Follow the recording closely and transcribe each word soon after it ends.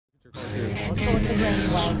Let's go with the green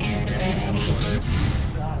flag.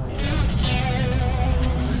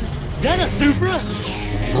 Is that a Supra?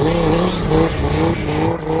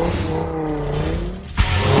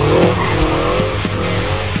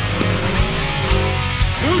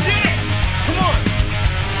 Who did it? Come on.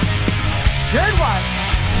 Good one.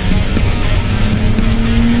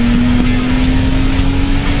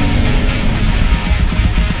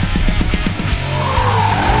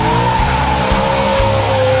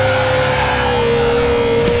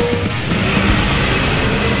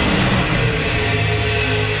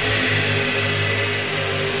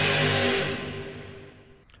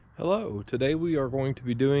 Hello, today we are going to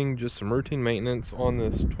be doing just some routine maintenance on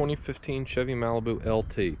this 2015 Chevy Malibu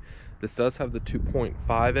LT. This does have the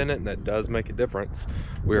 2.5 in it, and that does make a difference.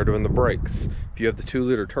 We are doing the brakes. If you have the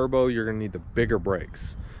 2-liter turbo, you're going to need the bigger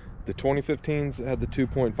brakes. The 2015s that had the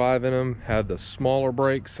 2.5 in them had the smaller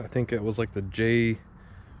brakes. I think it was like the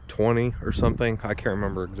J20 or something. I can't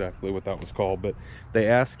remember exactly what that was called, but they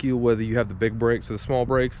ask you whether you have the big brakes or the small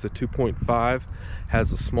brakes. The 2.5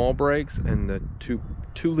 has the small brakes, and the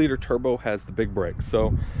 2-liter turbo has the big brakes.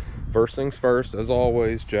 So first things first, as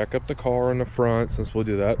always, jack up the car in the front, since we'll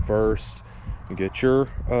do that first, and get your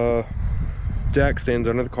jack stands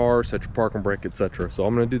under the car, set your parking brake, etc. So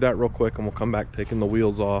I'm going to do that real quick, and we'll come back taking the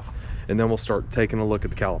wheels off, and then we'll start taking a look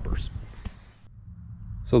at the calipers.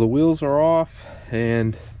 So the wheels are off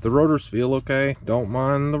and the rotors feel okay. Don't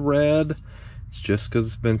mind the red. It's just because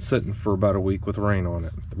it's been sitting for about a week with rain on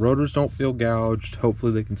it. The rotors don't feel gouged.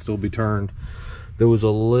 Hopefully they can still be turned. There was a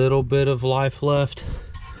little bit of life left.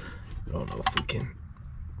 I don't know if we can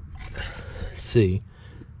see.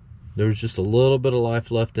 There's just a little bit of life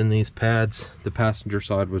left in these pads. The passenger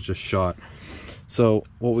side was just shot. So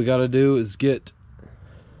what we got to do is get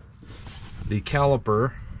the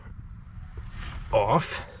caliper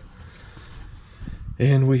off.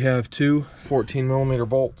 And we have two 14mm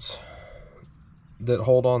bolts that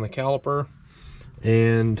hold on the caliper,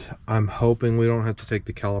 and I'm hoping we don't have to take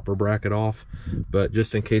the caliper bracket off, but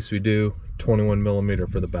just in case we do,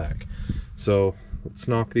 21mm for the back. So let's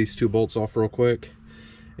knock these two bolts off real quick,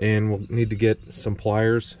 and we'll need to get some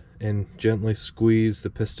pliers and gently squeeze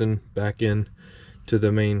the piston back in to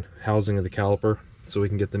the main housing of the caliper so we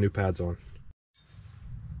can get the new pads on.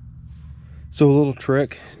 So a little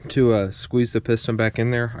trick to squeeze the piston back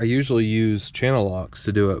in there. I usually use channel locks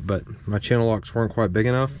to do it, but my channel locks weren't quite big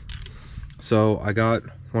enough. So I got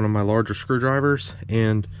one of my larger screwdrivers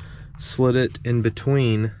and slid it in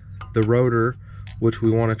between the rotor, which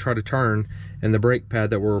we want to try to turn, and the brake pad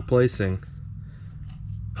that we're replacing.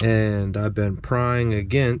 And I've been prying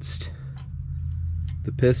against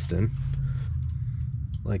the piston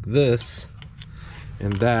like this,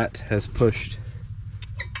 and that has pushed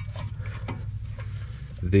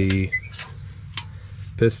the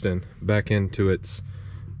piston back into its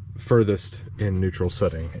furthest in neutral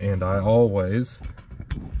setting. And I always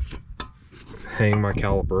hang my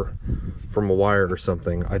caliper from a wire or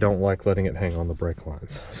something. I don't like letting it hang on the brake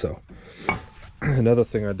lines. So another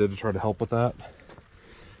thing I did to try to help with that,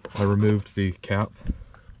 I removed the cap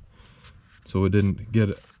so it didn't get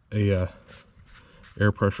a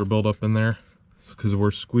air pressure buildup in there, because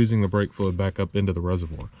we're squeezing the brake fluid back up into the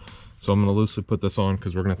reservoir. So I'm going to loosely put this on,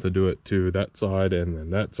 because we're going to have to do it to that side, and then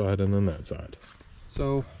that side, and then that side.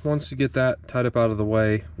 So once you get that tied up out of the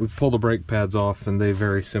way, we pull the brake pads off, and they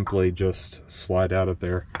very simply just slide out of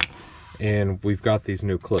there. And we've got these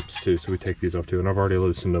new clips too, so we take these off too, and I've already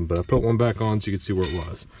loosened them, but I put one back on so you can see where it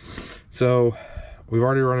was. So we've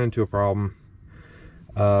already run into a problem.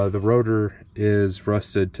 The rotor is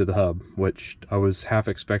rusted to the hub, which I was half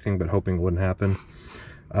expecting but hoping it wouldn't happen.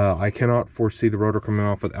 I cannot foresee the rotor coming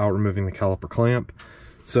off without removing the caliper clamp,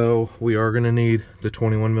 so we are going to need the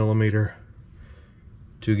 21mm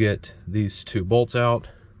to get these two bolts out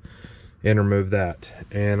and remove that.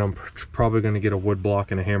 And I'm probably going to get a wood block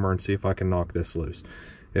and a hammer and see if I can knock this loose.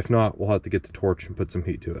 If not, we'll have to get the torch and put some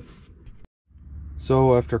heat to it.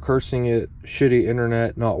 So after cursing it, shitty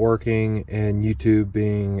internet not working, and YouTube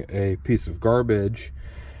being a piece of garbage,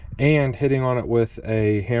 and hitting on it with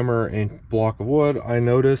a hammer and block of wood, I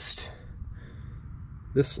noticed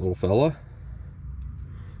this little fella.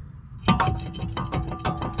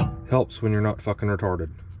 Helps when you're not fucking retarded.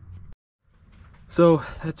 So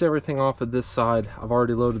that's everything off of this side. I've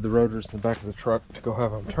already loaded the rotors in the back of the truck to go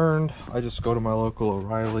have them turned. I just go to my local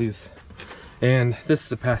O'Reilly's, and this is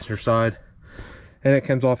the passenger side, and it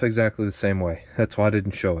comes off exactly the same way. That's why I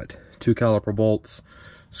didn't show it. Two caliper bolts.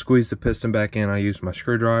 Squeeze the piston back in. I used my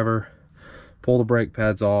screwdriver, pull the brake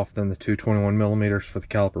pads off, then the two 21mm for the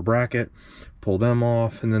caliper bracket, pull them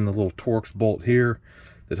off, and then the little Torx bolt here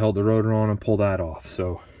that held the rotor on, and pull that off.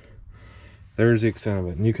 So There's the extent of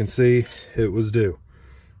it, and you can see it was due.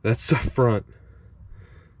 That's the front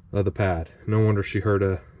of the pad. No wonder she heard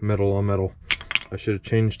a metal on metal. I should have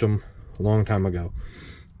changed them a long time ago.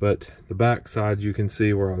 But the back side, you can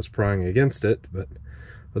see where I was prying against it, but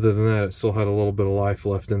other than that, it still had a little bit of life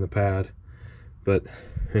left in the pad. But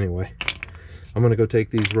anyway, I'm gonna go take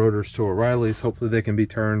these rotors to O'Reilly's. Hopefully they can be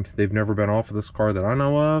turned. They've never been off of this car that I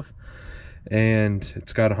know of, and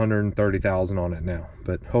it's got 130,000 on it now.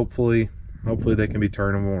 But hopefully they can be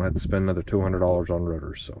turned and we won't have to spend another $200 on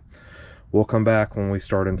rotors. So we'll come back when we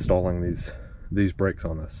start installing these brakes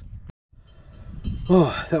on this.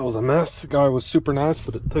 Oh, that was a mess. The guy was super nice,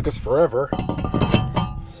 but it took us forever.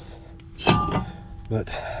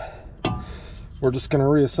 But we're just gonna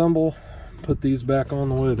reassemble, put these back on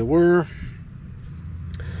the way they were.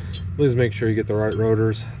 Please make sure you get the right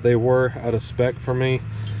rotors. They were out of spec for me,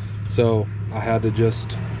 so I had to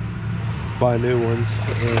just buy new ones.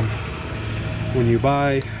 And when you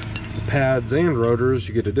buy the pads and rotors,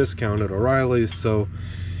 you get a discount at O'Reilly's. So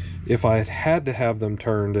if I had to have them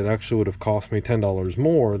turned, it actually would have cost me $10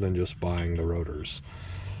 more than just buying the rotors.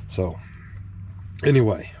 So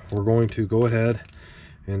anyway, we're going to go ahead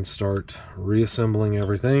and start reassembling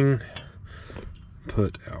everything.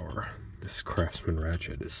 This Craftsman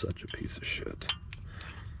ratchet is such a piece of shit.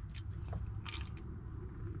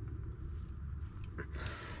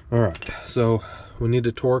 Alright, so we need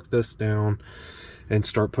to torque this down and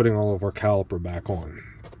start putting all of our caliper back on.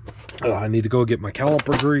 I need to go get my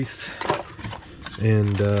caliper grease,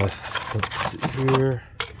 and let's see here.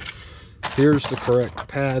 Here's the correct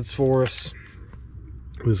pads for us.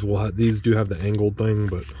 These do have the angled thing,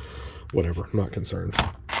 but whatever, I'm not concerned.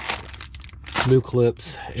 New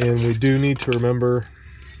clips, and we do need to remember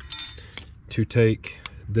to take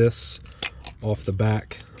this off the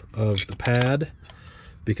back of the pad,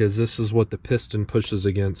 because this is what the piston pushes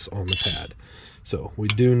against on the pad. So we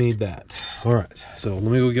do need that. All right, so let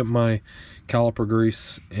me go get my caliper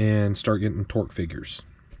grease and start getting torque figures.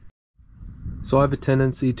 So I have a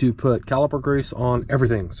tendency to put caliper grease on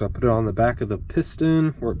everything. So I put it on the back of the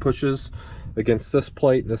piston where it pushes against this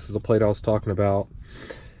plate. This is a plate I was talking about.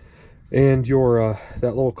 And your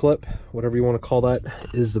that little clip, whatever you want to call that,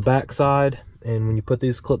 is the back side. And when you put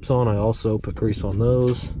these clips on, I also put grease on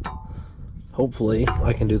those. Hopefully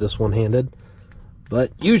I can do this one-handed,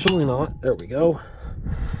 but usually not. There we go.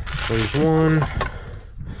 There's one.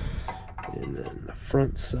 And then the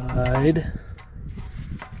front side.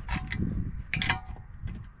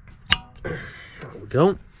 There we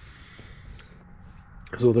go.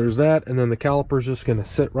 So there's that, and then the caliper is just going to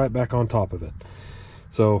sit right back on top of it.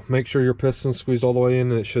 So make sure your piston's squeezed all the way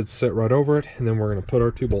in, and it should sit right over it, and then we're going to put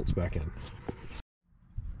our 2 bolts back in.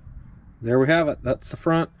 There we have it. That's the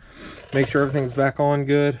front. Make sure everything's back on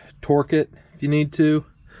good. Torque it if you need to,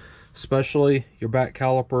 especially your back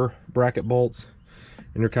caliper bracket bolts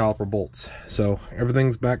and your caliper bolts. So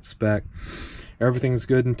everything's back to spec. Everything's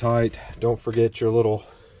good and tight. Don't forget your little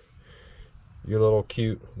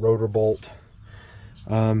cute rotor bolt.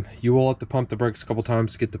 You will have to pump the brakes a couple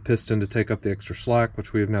times to get the piston to take up the extra slack,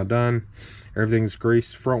 which we have now done. Everything's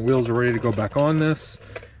greased. Front wheels are ready to go back on this,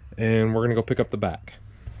 and we're gonna go pick up the back.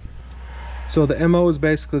 So the MO is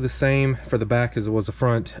basically the same for the back as it was the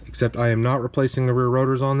front, except I am not replacing the rear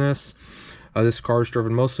rotors on this. This car is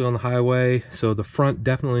driven mostly on the highway, so the front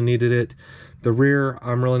definitely needed it. The rear,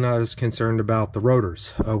 I'm really not as concerned about the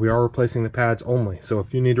rotors. We are replacing the pads only. So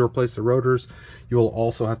if you need to replace the rotors, you will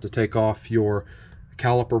also have to take off your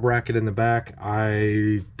caliper bracket in the back.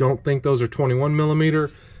 I don't think those are 21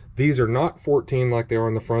 millimeter. These are not 14 like they are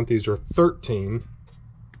in the front. These are 13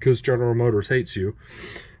 because General Motors hates you.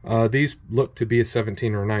 These look to be a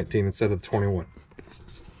 17 or a 19 instead of the 21.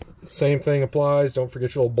 Same thing applies. Don't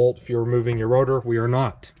forget your little bolt if you're removing your rotor. We are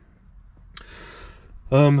not.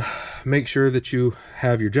 Make sure that you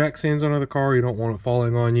have your jack stands under the car. You don't want it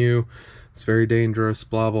falling on you. It's very dangerous.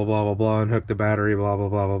 Blah, blah, blah, blah, blah. Unhook the battery. Blah, blah,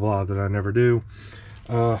 blah, blah, blah. That I never do.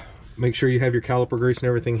 Make sure you have your caliper grease and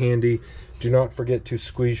everything handy. Do not forget to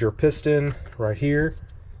squeeze your piston right here.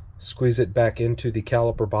 Squeeze it back into the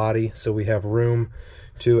caliper body so we have room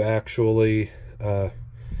to actually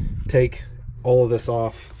take all of this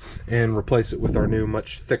off and replace it with our new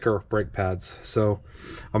much thicker brake pads. So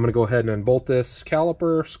I'm going to go ahead and unbolt this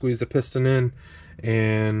caliper, squeeze the piston in,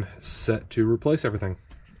 and set to replace everything.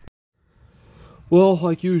 Well,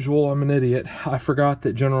 like usual, I'm an idiot. I forgot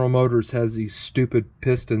that General Motors has these stupid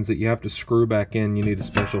pistons that you have to screw back in. You need a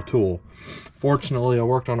special tool. Fortunately, I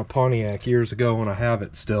worked on a Pontiac years ago and I have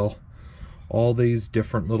it still. All these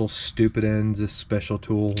different little stupid ends, this special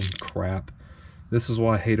tool and crap. This is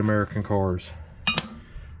why I hate American cars.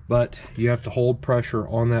 but you have to hold pressure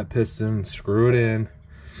on that piston, screw it in,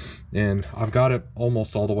 and I've got it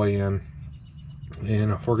almost all the way in.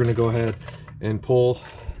 And we're gonna go ahead and pull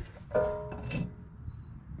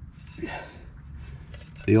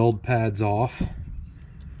the old pads off.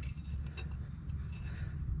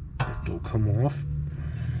 If they'll come off.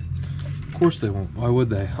 Of course they won't. Why would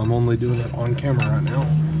they? I'm only doing it on camera right now.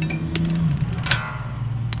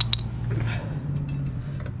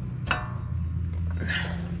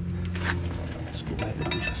 Let's go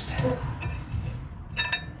ahead and just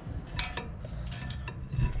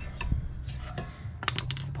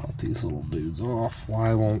pop these little dudes off.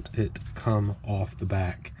 Why won't it come off the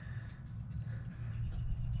back?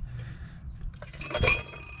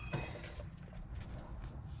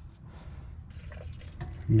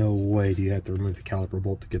 No way do you have to remove the caliper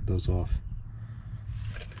bolt to get those off.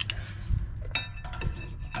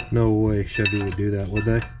 No way Chevy would do that, would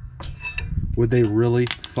they? Would they really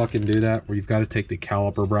fucking do that, where you've got to take the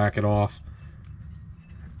caliper bracket off?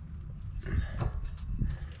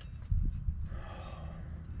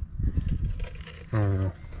 I don't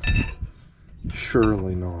know.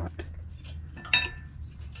 Surely not.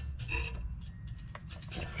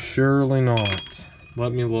 Surely not.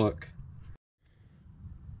 Let me look.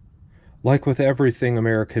 Like with everything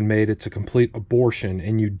American made, it's a complete abortion,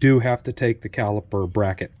 and you do have to take the caliper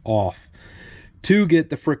bracket off to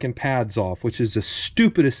get the frickin' pads off, which is the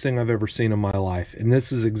stupidest thing I've ever seen in my life. And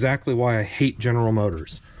this is exactly why I hate General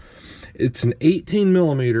Motors. It's an 18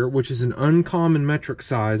 millimeter, which is an uncommon metric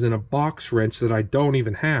size, and a box wrench that I don't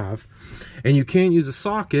even have. And you can't use a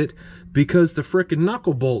socket because the frickin'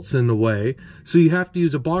 knuckle bolt's in the way. So you have to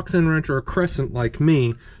use a box end wrench or a crescent like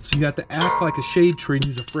me. So you have to act like a shade tree and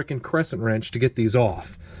use a frickin' crescent wrench to get these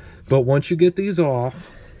off. But once you get these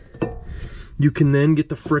off, you can then get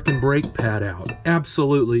the frickin' brake pad out.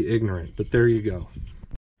 Absolutely ignorant, but there you go.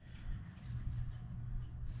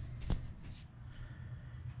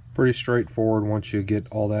 Pretty straightforward once you get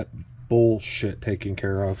all that bullshit taken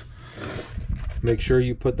care of. Make sure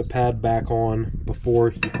you put the pad back on before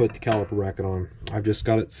you put the caliper bracket on. I've just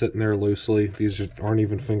got it sitting there loosely. These aren't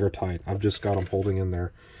even finger tight. I've just got them holding in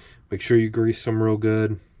there. Make sure you grease them real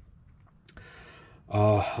good.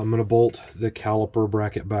 I'm going to bolt the caliper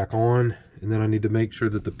bracket back on, and then I need to make sure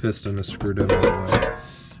that the piston is screwed in all the way.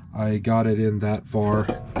 I got it in that far.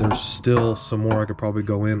 There's still some more I could probably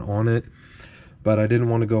go in on it, but I didn't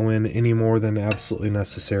want to go in any more than absolutely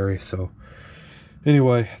necessary. So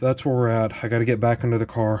anyway, that's where we're at. I got to get back into the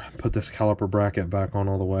car, put this caliper bracket back on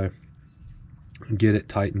all the way, and get it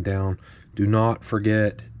tightened down. Do not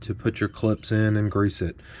forget to put your clips in and grease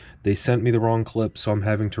it. They sent me the wrong clips, so I'm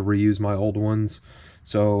having to reuse my old ones.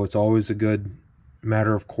 So it's always a good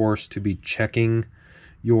matter of course to be checking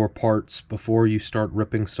your parts before you start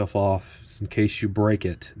ripping stuff off. In case you break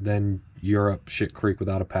it, then you're up shit creek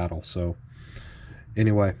without a paddle. So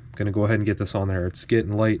anyway, I'm gonna go ahead and get this on there. It's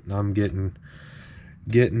getting late and I'm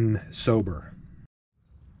getting sober.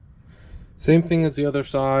 Same thing as the other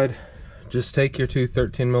side. Just take your two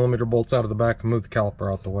 13 millimeter bolts out of the back and move the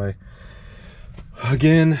caliper out the way.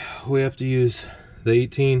 Again, we have to use the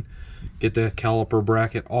 18, get the caliper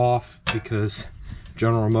bracket off because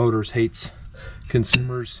General Motors hates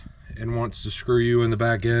consumers and wants to screw you in the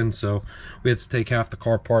back end. So we have to take half the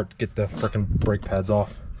car apart to get the frickin' brake pads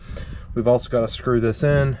off. We've also got to screw this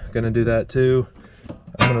in. Gonna do that too.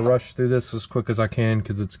 I'm gonna rush through this as quick as I can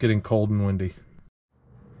because it's getting cold and windy.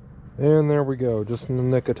 And there we go, just in the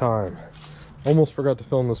nick of time. Almost forgot to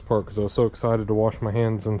film this part because I was so excited to wash my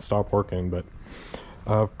hands and stop working, but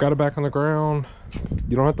got it back on the ground.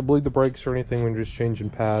 You don't have to bleed the brakes or anything when you're just changing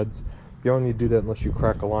pads. You don't need to do that unless you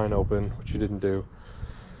crack a line open, which you didn't do.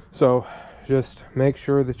 So just make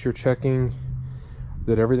sure that you're checking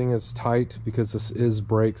that everything is tight because this is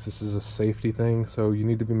brakes. This is a safety thing, so you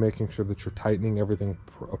need to be making sure that you're tightening everything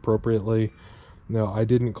appropriately. Now, I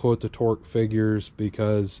didn't quote the torque figures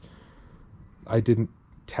because I didn't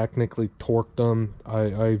technically torque them.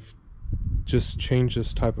 I've just changed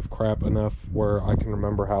this type of crap enough where I can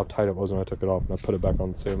remember how tight it was when I took it off, and I put it back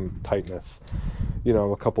on the same tightness. You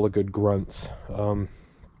know, a couple of good grunts.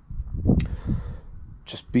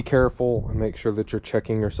 Just be careful and make sure that you're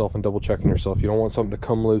checking yourself and double checking yourself. You don't want something to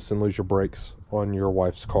come loose and lose your brakes on your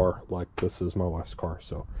wife's car, like this is my wife's car.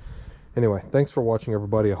 So anyway, thanks for watching,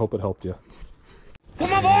 everybody. I hope it helped you.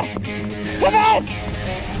 Come on, boy! Come on!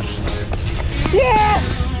 Yeah!